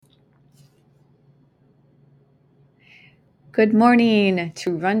Good morning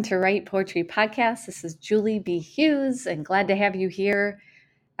to Run to Write Poetry Podcast. This is Julie B. Hughes, and glad to have you here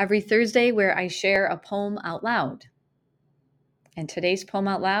every Thursday where I share a poem out loud. And today's poem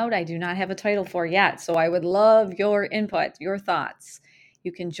out loud, I do not have a title for yet, so I would love your input, your thoughts.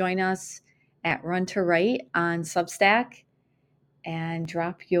 You can join us at Run to Write on Substack and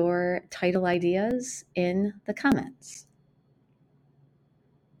drop your title ideas in the comments.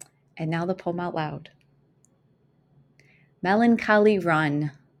 And now the poem out loud. Melancholy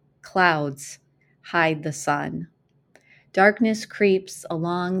run, clouds hide the sun. Darkness creeps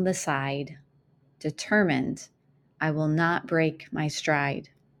along the side. Determined, I will not break my stride.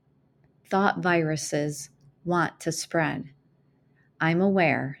 Thought viruses want to spread. I'm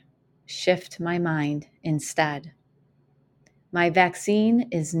aware, shift my mind instead. My vaccine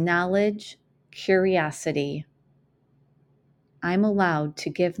is knowledge, curiosity. I'm allowed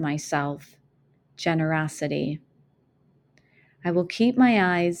to give myself generosity. I will keep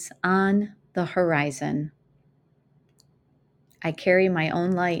my eyes on the horizon. I carry my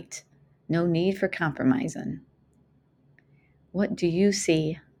own light, no need for compromising. What do you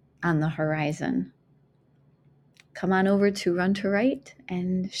see on the horizon? Come on over to Run to Write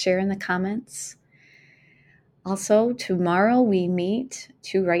and share in the comments. Also, tomorrow we meet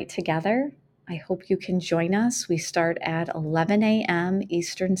to write together. I hope you can join us. We start at 11 a.m.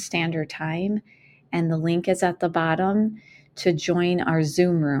 Eastern Standard Time, and the link is at the bottom to join our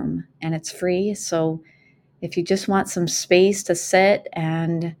Zoom room, and it's free. So if you just want some space to sit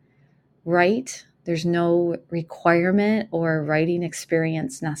and write, there's no requirement or writing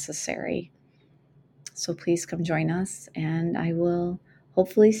experience necessary. So please come join us, and I will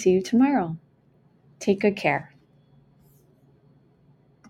hopefully see you tomorrow. Take good care.